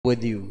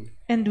with you.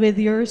 And with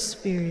your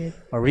spirit.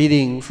 A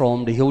reading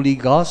from the Holy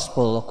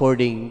Gospel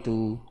according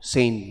to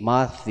Saint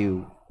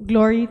Matthew.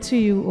 Glory to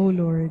you, O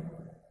Lord.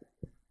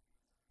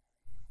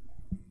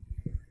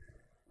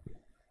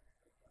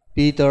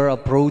 Peter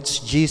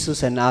approached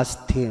Jesus and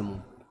asked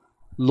him,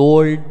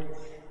 "Lord,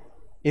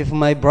 if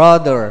my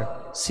brother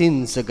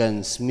sins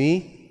against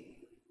me,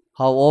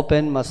 how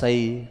often must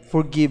I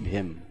forgive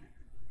him?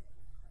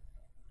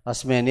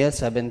 As many as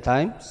 7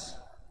 times?"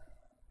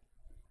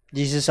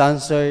 Jesus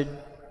answered,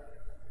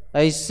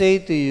 "I say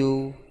to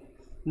you,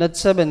 not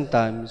 7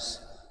 times,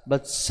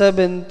 but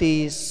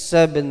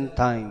 77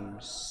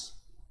 times.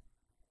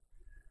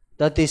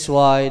 That is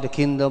why the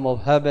kingdom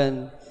of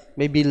heaven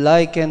may be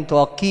likened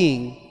to a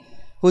king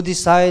who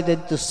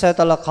decided to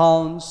settle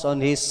accounts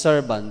on his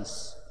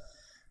servants.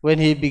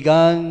 When he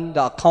began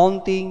the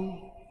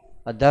accounting,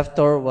 a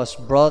debtor was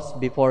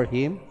brought before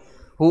him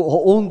who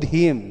owed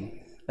him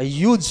a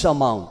huge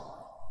amount.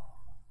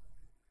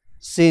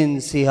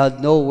 Since he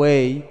had no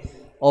way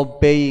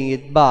of paying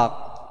it back,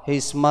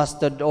 his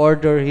master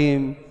ordered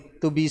him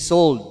to be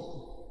sold,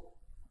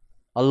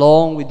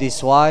 along with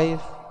his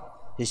wife,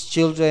 his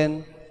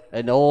children,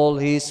 and all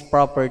his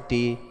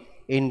property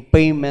in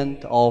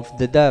payment of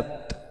the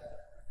debt.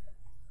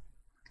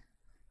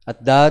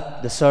 At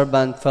that, the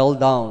servant fell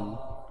down,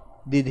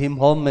 did him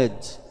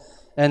homage,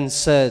 and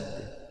said,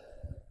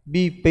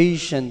 'Be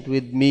patient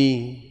with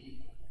me,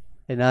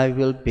 and I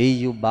will pay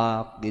you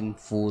back in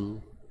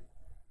full.'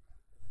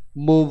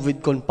 Moved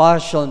with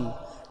compassion,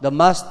 the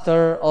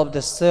master of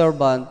that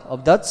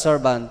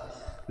servant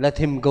let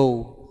him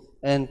go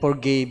and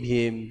forgave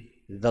him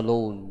the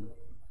loan.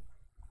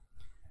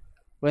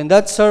 When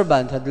that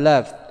servant had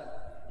left,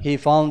 he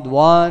found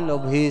one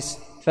of his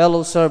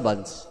fellow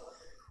servants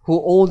who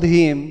owed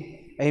him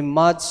a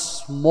much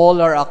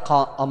smaller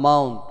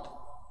amount.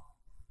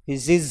 He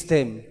seized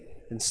him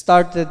and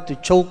started to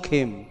choke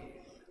him,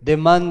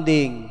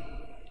 demanding,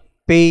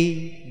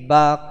 'Pay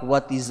back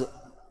what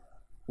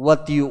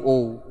you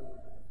owe.'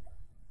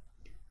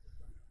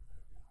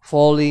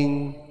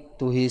 Falling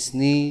to his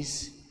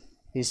knees,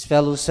 his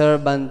fellow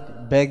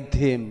servant begged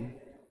him,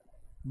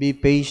 'Be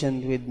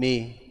patient with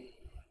me,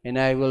 and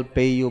I will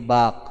pay you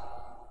back.'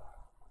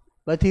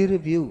 But he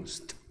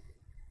refused.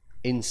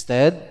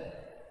 Instead,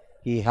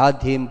 he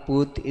had him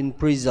put in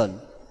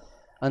prison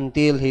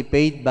until he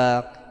paid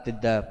back the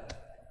debt.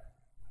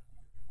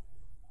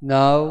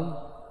 Now,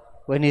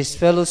 when his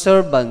fellow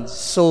servants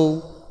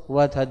saw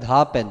what had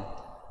happened,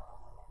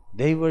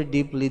 they were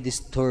deeply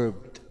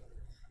disturbed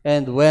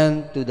and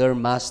went to their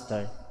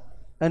master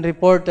and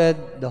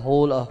reported the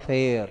whole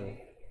affair.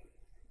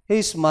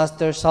 His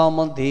master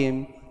summoned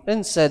him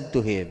and said to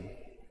him,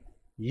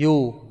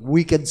 'You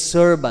wicked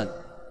servant,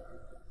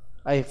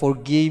 I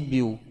forgive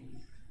you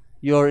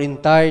your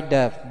entire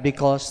debt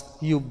because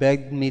you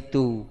begged me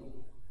to.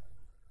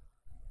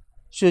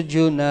 Should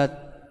you not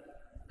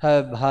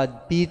have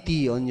had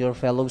pity on your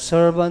fellow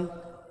servant,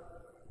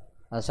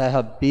 as I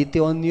have pity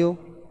on you?'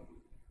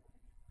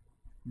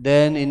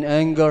 Then in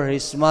anger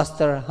his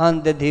master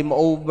handed him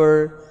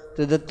over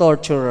to the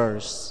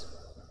torturers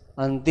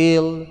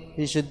until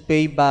he should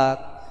pay back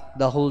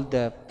the whole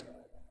debt.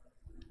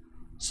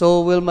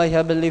 So will my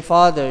heavenly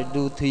Father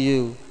do to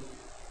you,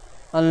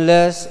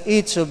 unless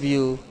each of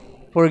you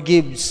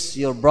forgives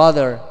your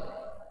brother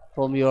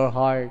from your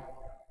heart."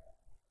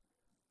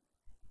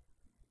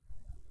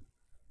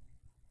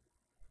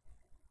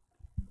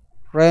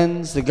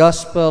 Friends, the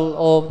Gospel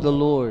of the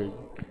Lord.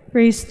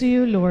 Praise to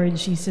you, Lord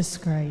Jesus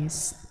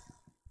Christ.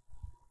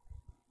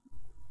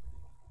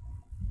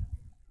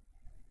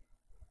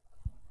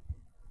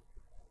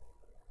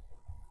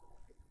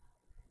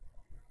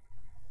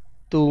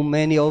 To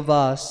many of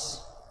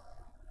us,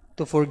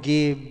 to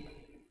forgive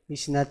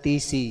is not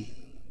easy.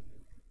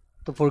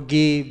 To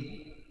forgive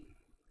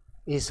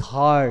is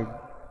hard.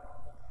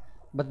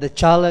 But the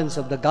challenge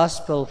of the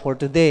gospel for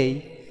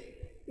today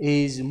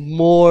is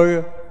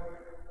more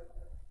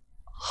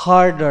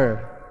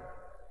harder.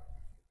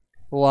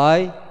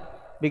 Why?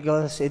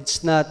 Because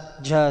it's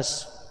not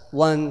just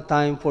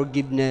one-time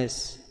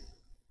forgiveness.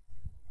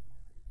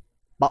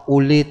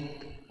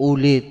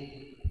 Paulit-ulit.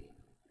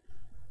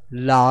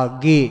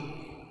 Lagi.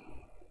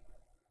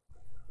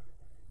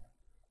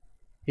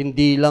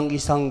 Hindi lang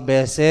isang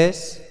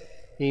beses,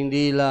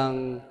 hindi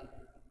lang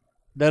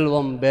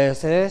 2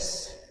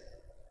 beses,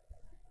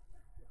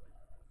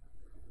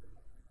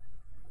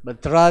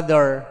 but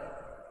rather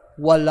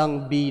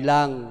walang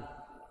bilang,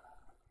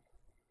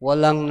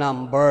 walang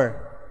number.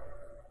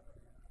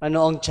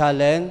 Ano ang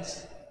challenge?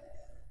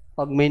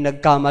 Pag may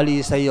nagkamali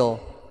sa'yo,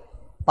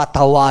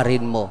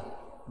 patawarin mo.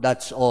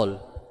 That's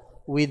all.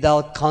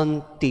 Without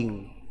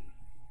counting.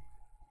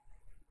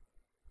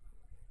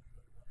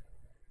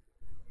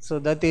 So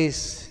that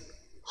is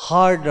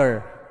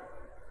harder.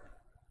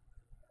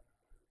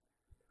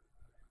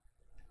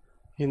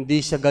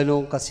 Hindi siya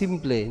ganun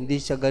kasimple, hindi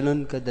siya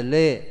ganun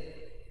kadali.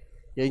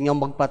 Yan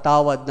yung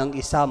magpatawad ng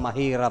isa,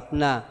 mahirap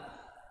na.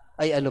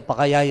 Ay ano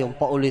pa kaya yung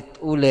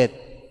paulit-ulit?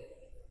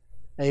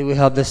 Ay we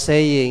have the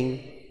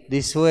saying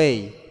this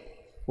way,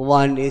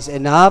 1 is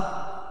enough,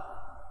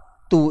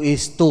 2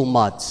 is too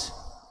much.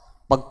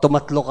 Pag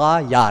tumatlo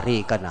ka,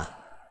 yari ka na.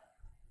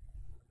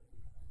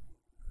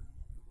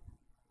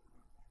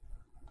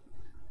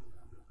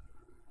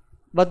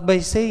 But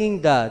by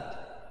saying that,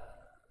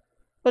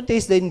 what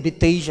is the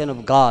invitation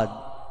of God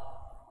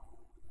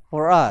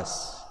for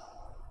us?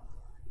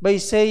 By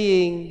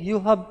saying, you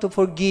have to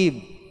forgive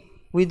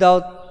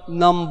without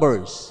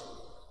numbers.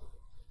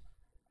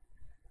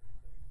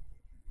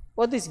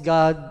 What is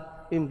God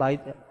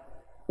inviting?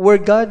 Where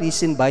God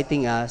is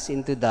inviting us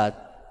into that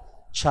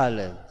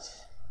challenge,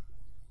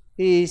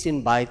 He is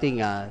inviting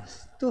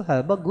us to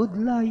have a good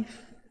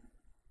life.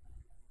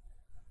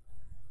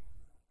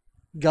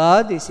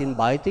 God is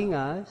inviting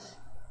us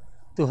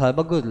to have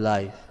a good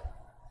life.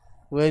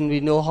 When we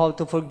know how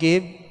to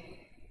forgive,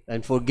 and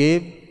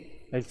forgive,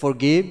 and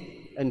forgive,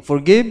 and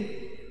forgive,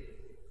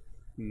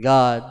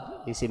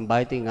 God is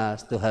inviting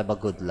us to have a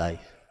good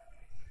life.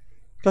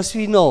 Because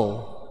we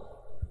know,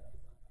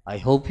 I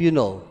hope you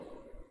know,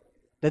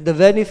 that the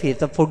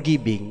benefit of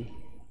forgiving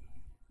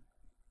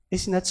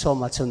is not so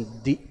much on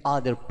the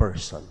other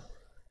person,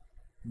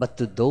 but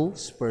to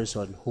those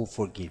person who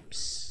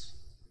forgives.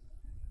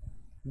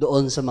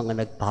 Doon sa mga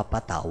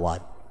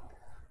nagpapatawad,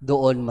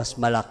 doon mas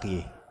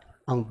malaki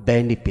ang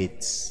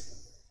benefits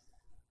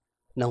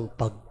ng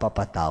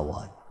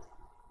pagpapatawad.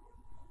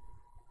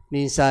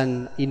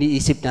 Minsan,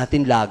 iniisip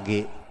natin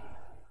lagi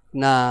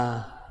na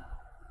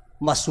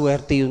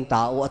maswerte yung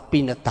tao at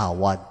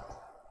pinatawad.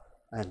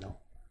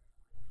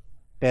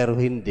 Pero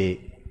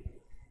hindi.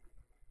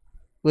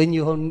 When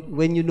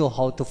you know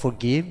how to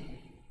forgive,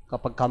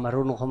 kapag ka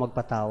marunong ka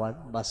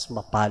magpatawad, mas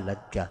mapalad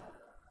ka.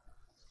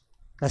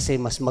 Kasi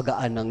mas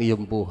magaan ang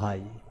iyong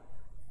buhay.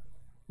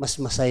 Mas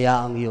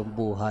masaya ang iyong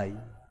buhay.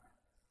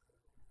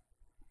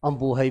 Ang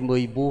buhay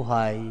mo'y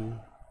buhay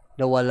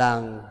na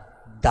walang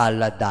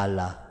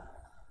dala-dala,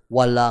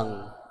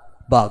 walang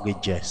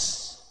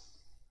baggages.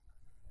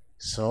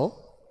 So,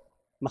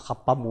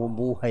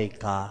 makapamumuhay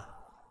ka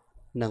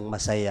ng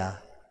masaya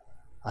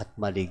at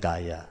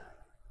maligaya.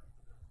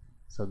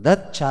 So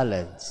that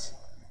challenge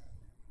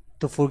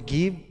to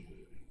forgive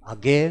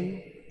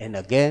again and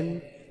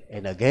again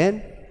and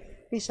again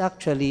is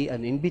actually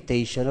an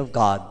invitation of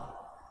God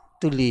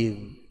to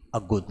live a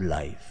good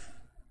life.